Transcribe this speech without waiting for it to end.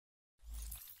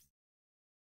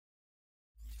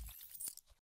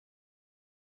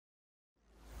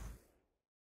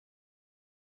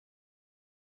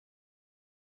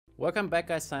Welcome back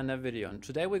guys to another video, and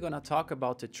today we're gonna talk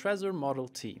about the Trezor Model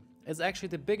T. It's actually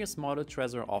the biggest model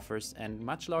Trezor offers and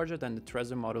much larger than the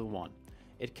Trezor Model 1.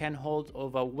 It can hold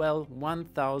over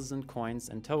 1,000 coins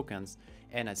and tokens,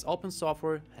 and it's open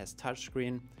software, has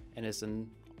touchscreen, and is an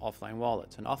offline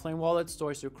wallet. An offline wallet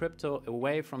stores your crypto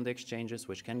away from the exchanges,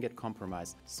 which can get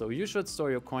compromised. So you should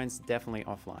store your coins definitely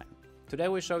offline. Today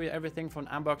we show you everything from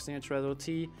unboxing a Trezor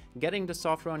T, getting the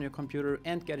software on your computer,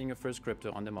 and getting your first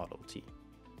crypto on the Model T.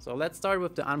 So let's start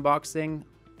with the unboxing.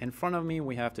 In front of me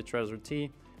we have the Trezor T,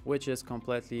 which is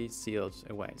completely sealed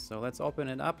away. So let's open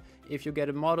it up. If you get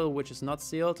a model which is not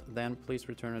sealed, then please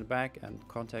return it back and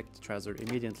contact Trezor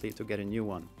immediately to get a new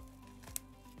one.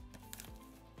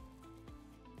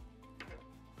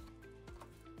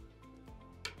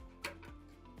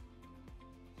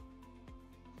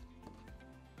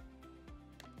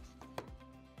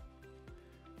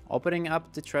 Opening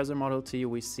up the Trezor Model T,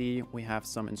 we see we have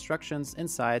some instructions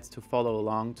inside to follow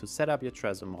along to set up your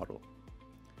Trezor model.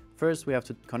 First, we have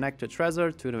to connect the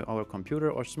Trezor to our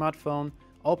computer or smartphone,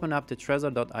 open up the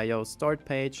Trezor.io start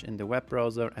page in the web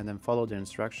browser, and then follow the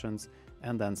instructions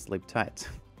and then sleep tight.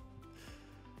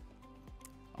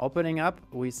 Opening up,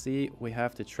 we see we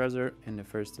have the Trezor in the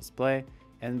first display.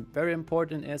 And very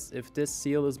important is if this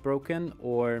seal is broken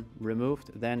or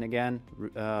removed, then again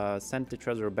send the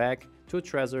Trezor back to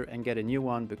Trezor and get a new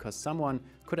one, because someone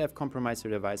could have compromised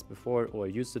your device before or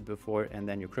used it before, and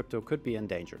then your crypto could be in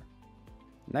danger.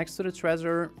 Next to the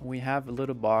Trezor, we have a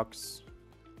little box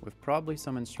with probably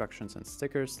some instructions and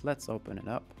stickers. Let's open it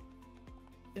up.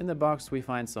 In the box we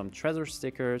find some Trezor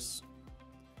stickers,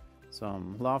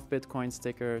 some Love Bitcoin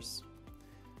stickers,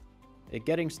 a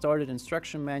getting started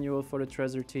instruction manual for the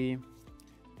Trezor T,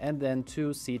 and then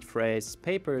 2 seed phrase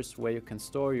papers where you can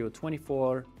store your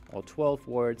 24 or 12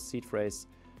 word seed phrase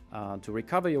to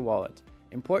recover your wallet.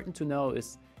 Important to know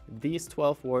is these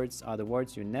 12 words are the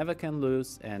words you never can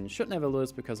lose and should never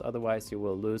lose, because otherwise you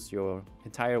will lose your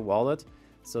entire wallet.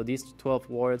 So these 12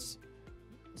 words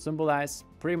symbolize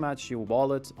pretty much your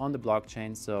wallet on the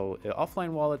blockchain. So an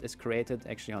offline wallet is created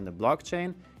actually on the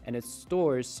blockchain, and it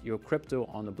stores your crypto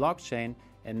on the blockchain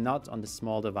and not on the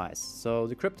small device. So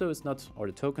the crypto is not, or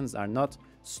the tokens are not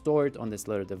stored on this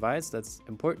little device. That's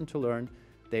important to learn.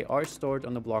 They are stored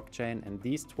on the blockchain, and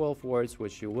these 12 words,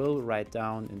 which you will write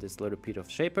down in this little piece of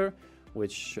paper,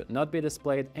 which should not be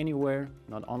displayed anywhere,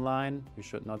 not online. You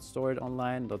should not store it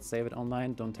online, don't save it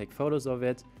online, don't take photos of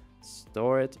it.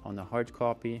 Store it on a hard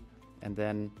copy, and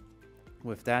then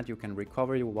with that you can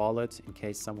recover your wallet in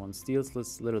case someone steals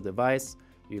this little device.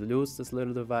 You lose this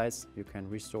little device, you can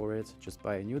restore it, just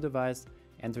buy a new device,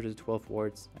 enter the 12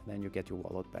 words, and then you get your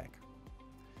wallet back.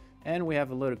 And we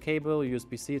have a little cable,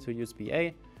 USB-C to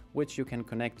USB-A, which you can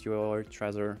connect your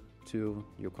Trezor to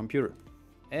your computer.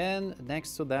 And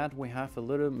next to that we have a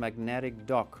little magnetic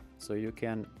dock, so you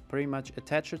can pretty much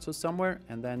attach it to somewhere,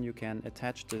 and then you can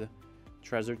attach the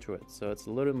Trezor to it. So it's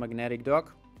a little magnetic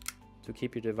dock to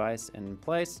keep your device in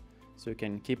place, so you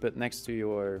can keep it next to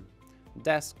your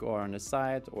desk or on the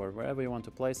side or wherever you want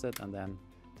to place it, and then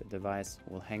the device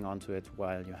will hang on to it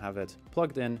while you have it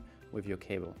plugged in with your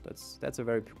cable. That's a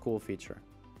very cool feature.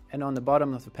 And on the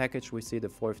bottom of the package we see the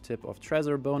 4th tip of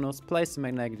Trezor bonus: place the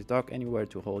magnetic dock anywhere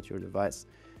to hold your device.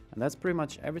 And that's pretty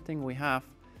much everything we have.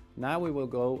 Now we will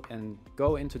go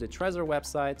into the Trezor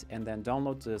website and then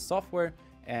download the software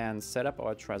and set up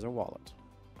our Trezor wallet.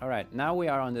 Alright, now we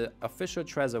are on the official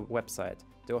Trezor website.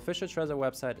 The official Trezor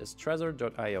website is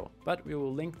Trezor.io, but we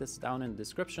will link this down in the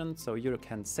description so you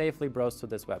can safely browse to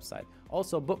this website.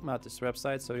 Also bookmark this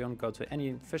website so you don't go to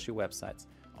any fishy websites.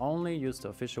 Only use the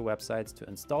official websites to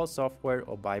install software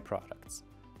or buy products.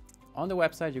 On the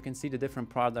website you can see the different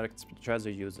products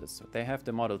Trezor uses. So they have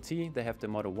the Model T, they have the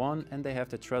Model 1, and they have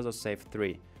the Trezor Safe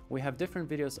 3. We have different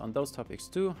videos on those topics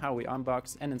too, how we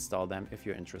unbox and install them if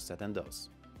you're interested in those.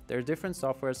 There are different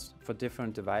softwares for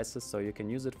different devices, so you can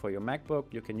use it for your MacBook,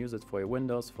 you can use it for your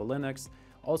Windows, for Linux,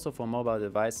 also for mobile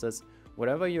devices.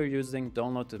 Whatever you're using,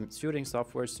 download the suiting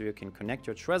software so you can connect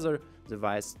your Trezor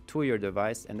device to your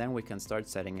device, and then we can start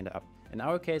setting it up. In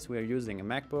our case, we are using a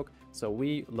MacBook, so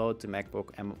we load the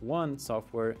MacBook M1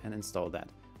 software and install that.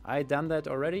 I done that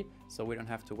already, so we don't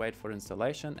have to wait for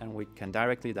installation and we can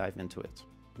directly dive into it.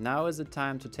 Now is the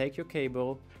time to take your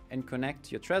cable and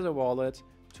connect your Trezor wallet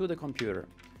to the computer.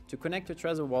 To connect your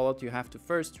Trezor wallet, you have to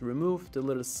first remove the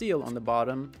little seal on the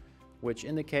bottom, which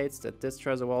indicates that this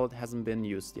Trezor wallet hasn't been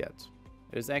used yet.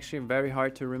 It is actually very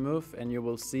hard to remove, and you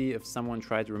will see if someone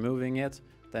tried removing it.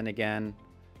 Then again,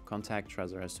 contact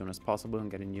Trezor as soon as possible and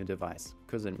get a new device,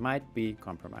 because it might be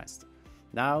compromised.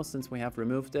 Now, since we have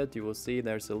removed it, you will see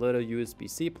there's a little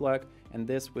USB-C plug, and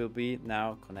this will be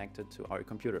now connected to our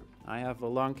computer. I have a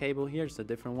long cable here, it's a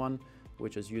different one,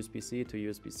 which is USB-C to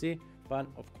USB-C, but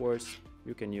of course,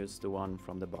 you can use the one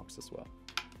from the box as well.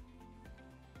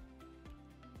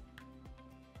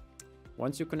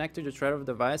 Once you connect to the Trezor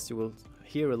device, you will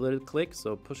hear a little click,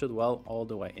 so push it well all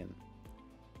the way in.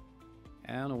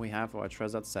 And we have our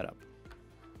Trezor setup.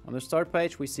 On the start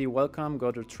page, we see welcome,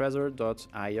 go to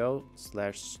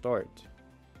trezor.io/start.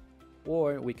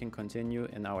 Or we can continue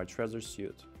in our Trezor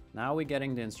suite. Now we're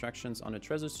getting the instructions on the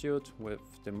Trezor suite with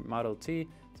the Model T,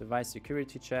 device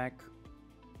security check.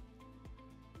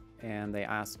 And they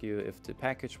ask you if the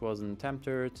package wasn't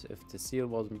tampered, if the seal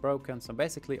wasn't broken. So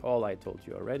basically all I told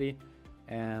you already.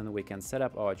 And we can set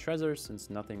up our Trezor since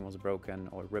nothing was broken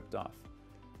or ripped off.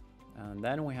 And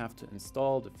then we have to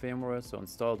install the firmware. So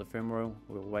install the firmware,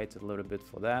 we'll wait a little bit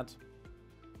for that.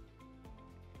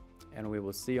 And we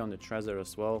will see on the Trezor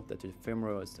as well that the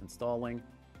firmware is installing.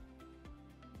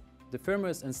 The firmware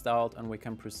is installed and we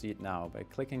can proceed now by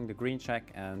clicking the green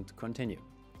check and continue.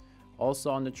 Also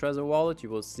on the Trezor wallet, you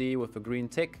will see with a green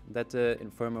tick that the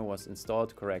firmware was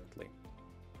installed correctly.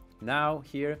 Now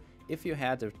here, if you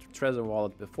had the Trezor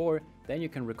wallet before, then you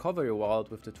can recover your wallet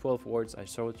with the 12 words I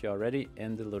showed you already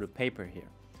in the little paper here.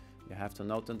 You have to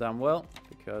note them down well,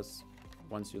 because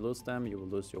once you lose them, you will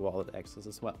lose your wallet access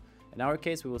as well. In our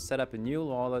case, we will set up a new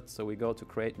wallet, so we go to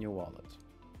create new wallet.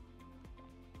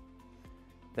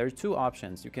 There are two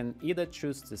options. You can either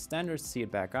choose the standard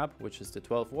seed backup, which is the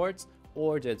 12 words,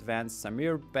 or the advanced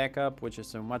Samir backup, which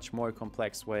is a much more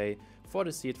complex way for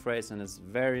the seed phrase and is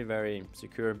very, very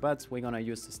secure. But we're gonna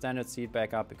use the standard seed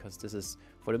backup because this is,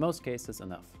 for the most cases,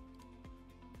 enough.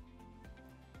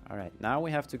 All right, now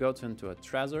we have to go into a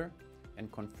Trezor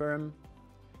and confirm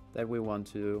that we want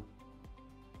to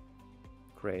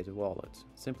create a wallet.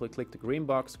 Simply click the green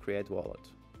box, create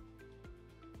wallet.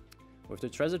 With the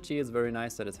Trezor T, it's very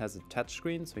nice that it has a touch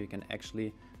screen, so you can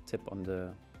actually tip on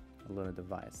the little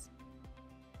device.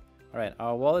 All right,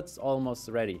 our wallet's almost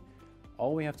ready.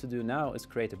 All we have to do now is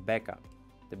create a backup.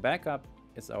 The backup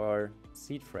is our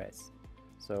seed phrase,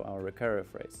 so our recovery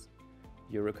phrase.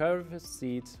 Your recovery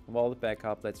seed wallet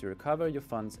backup lets you recover your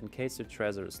funds in case your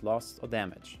Trezor is lost or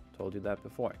damaged. Told you that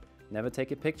before. Never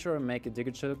take a picture or make a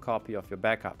digital copy of your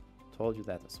backup. Told you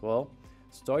that as well.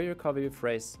 Store your recovery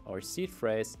phrase or seed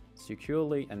phrase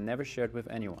securely and never share it with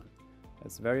anyone.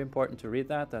 It's very important to read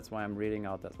that. That's why I'm reading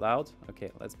out that loud.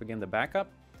 Okay, let's begin the backup.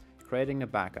 Creating a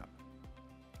backup.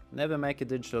 Never make a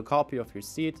digital copy of your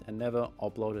seed and never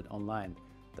upload it online.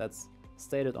 That's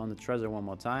stated on the Trezor one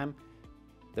more time.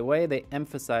 The way they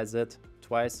emphasize it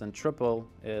twice and triple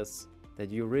is that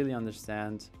you really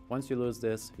understand once you lose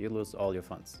this, you lose all your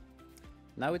funds.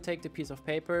 Now we take the piece of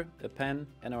paper, a pen,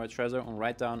 and our Trezor and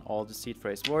write down all the seed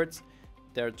phrase words.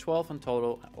 There are 12 in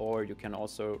total, or you can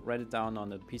also write it down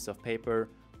on a piece of paper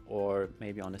or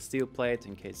maybe on a steel plate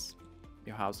in case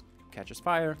your house catches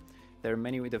fire. There are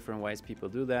many different ways people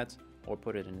do that, or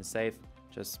put it in a safe.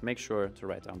 Just make sure to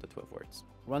write down the 12 words.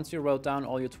 Once you wrote down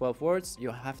all your 12 words, you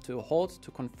have to hold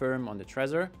to confirm on the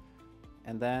Trezor,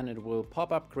 and then it will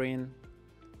pop up green,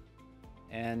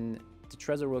 and the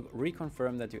Trezor will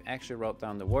reconfirm that you actually wrote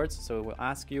down the words. So it will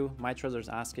ask you, my Trezor is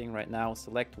asking right now,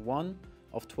 select one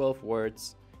of 12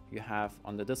 words you have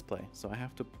on the display. So I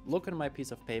have to look at my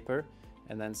piece of paper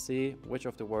and then see which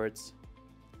of the words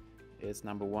is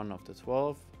number 1 of the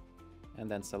 12, and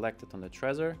then select it on the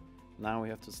Trezor. Now we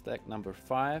have to select number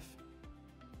 5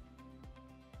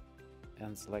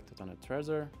 and select it on the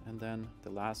Trezor, and then the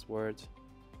last word,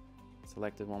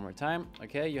 select it one more time.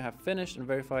 Okay, you have finished and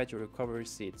verified your recovery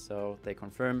seed. So they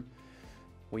confirm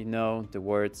we know the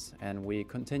words and we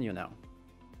continue now.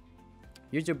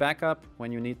 Use your backup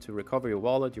when you need to recover your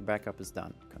wallet. Your backup is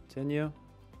done. Continue.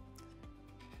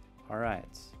 All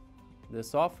right. The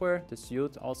software, the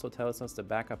suite also tells us the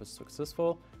backup is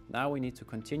successful. Now we need to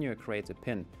continue to create a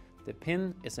PIN. The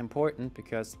PIN is important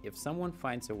because if someone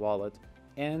finds your wallet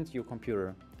and your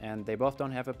computer and they both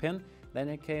don't have a PIN, then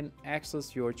they can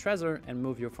access your Trezor and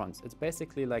move your funds. It's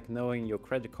basically like knowing your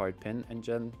credit card PIN and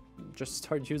just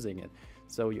start using it.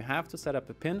 So you have to set up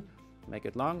a PIN, make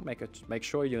it long, make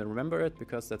sure you remember it,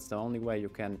 because that's the only way you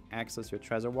can access your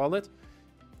Trezor wallet.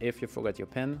 If you forget your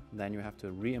PIN, then you have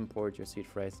to re-import your seed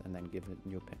phrase and then give it a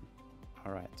new PIN.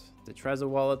 All right, the Trezor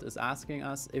wallet is asking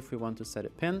us if we want to set a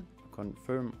PIN,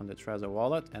 confirm on the Trezor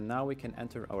wallet, and now we can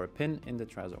enter our PIN in the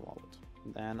Trezor wallet.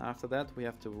 Then after that, we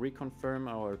have to reconfirm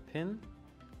our PIN.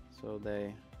 So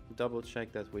they double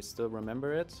check that we still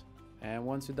remember it. And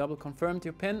once you double confirmed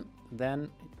your PIN,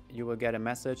 then you will get a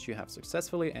message you have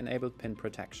successfully enabled PIN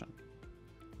protection.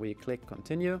 We click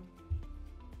continue.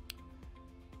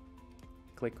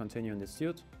 click continue in the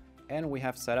suite, and we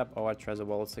have set up our Trezor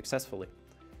wallet successfully.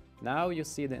 Now you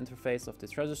see the interface of the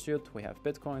Trezor suite. We have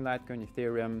Bitcoin, Litecoin,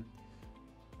 Ethereum.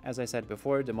 As I said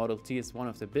before, the Model T is one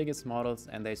of the biggest models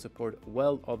and they support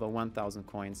well over 1000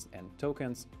 coins and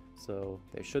tokens, so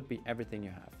there should be everything you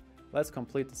have. Let's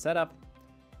complete the setup.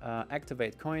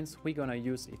 Activate coins. We're gonna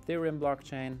use Ethereum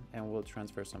blockchain and we'll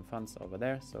transfer some funds over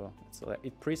there. So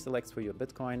it pre-selects for you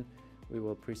Bitcoin. We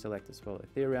will pre-select as well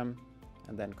Ethereum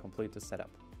and then complete the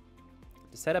setup.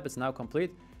 The setup is now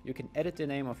complete. You can edit the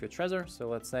name of your Trezor. So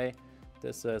let's say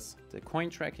this is the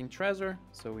CoinTracking Trezor.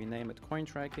 So we name it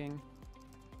CoinTracking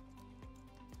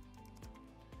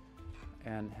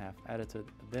and have edited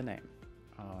the name.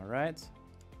 All right.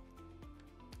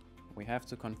 We have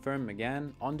to confirm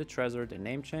again on the Trezor the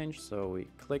name change. So we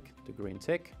click the green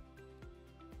tick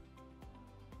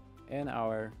and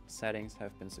our settings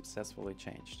have been successfully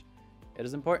changed. It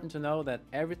is important to know that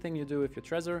everything you do with your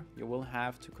Trezor, you will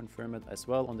have to confirm it as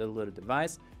well on the little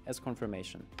device as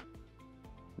confirmation.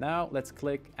 Now let's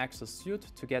click Access Suite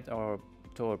to get to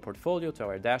our portfolio, to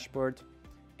our dashboard.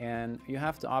 And you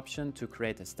have the option to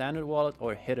create a standard wallet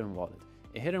or a hidden wallet.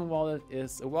 A hidden wallet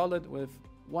is a wallet with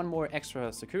one more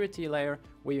extra security layer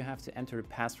where you have to enter a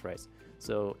passphrase.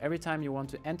 So every time you want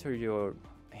to enter your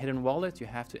hidden wallet, you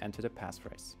have to enter the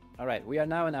passphrase. All right, we are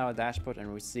now in our dashboard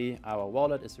and we see our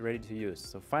wallet is ready to use.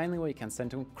 So finally we can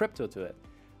send some crypto to it.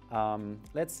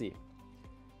 Let's see.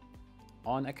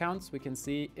 On accounts, we can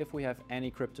see if we have any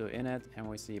crypto in it, and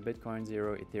we see Bitcoin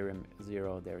 0, Ethereum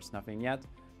 0, there's nothing yet.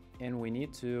 And we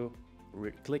need to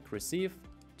click receive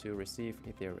to receive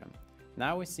Ethereum.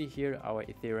 Now we see here our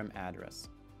Ethereum address.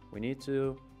 We need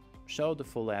to show the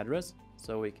full address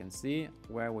so we can see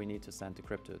where we need to send the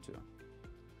crypto to.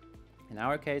 In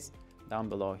our case, down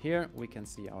below here, we can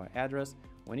see our address.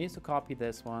 We need to copy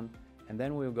this one, and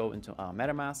then we'll go into our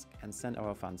MetaMask and send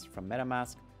our funds from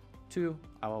MetaMask to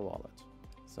our wallet.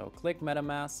 So click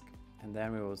MetaMask, and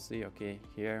then we will see, okay,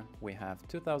 here we have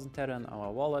 2000 Tether in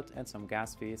our wallet and some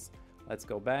gas fees. Let's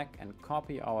go back and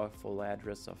copy our full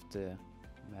address of the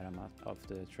MetaMask of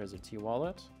the Trezor T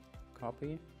wallet.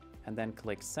 Copy, and then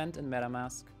click send in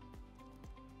MetaMask.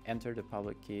 Enter the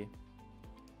public key.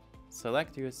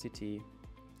 Select USDT,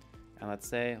 and let's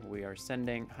say we are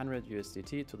sending 100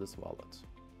 USDT to this wallet.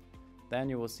 Then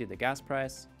you will see the gas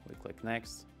price. We click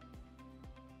next.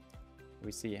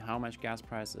 We see how much gas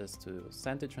price is to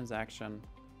send the transaction.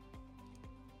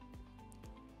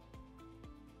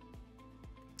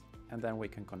 And then we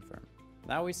can confirm.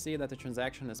 Now we see that the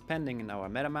transaction is pending in our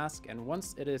MetaMask, and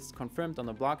once it is confirmed on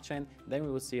the blockchain, then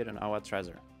we will see it in our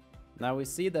Trezor. Now we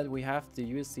see that we have the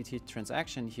USDT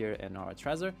transaction here in our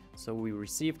Trezor, so we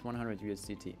received 100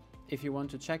 USDT. If you want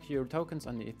to check your tokens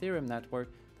on the Ethereum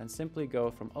network, then simply go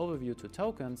from overview to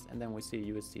tokens, and then we see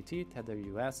USDT, Tether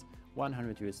US,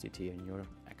 100 USDT in your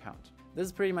account. This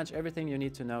is pretty much everything you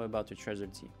need to know about the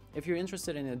Trezor T. If you're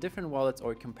interested in a different wallet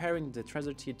or comparing the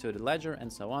Trezor T to the Ledger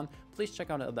and so on, please check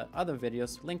out the other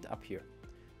videos linked up here.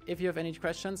 If you have any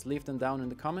questions, leave them down in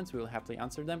the comments, we will happily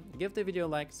answer them. Give the video a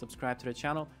like, subscribe to the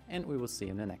channel, and we will see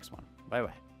you in the next one. Bye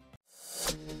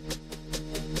bye.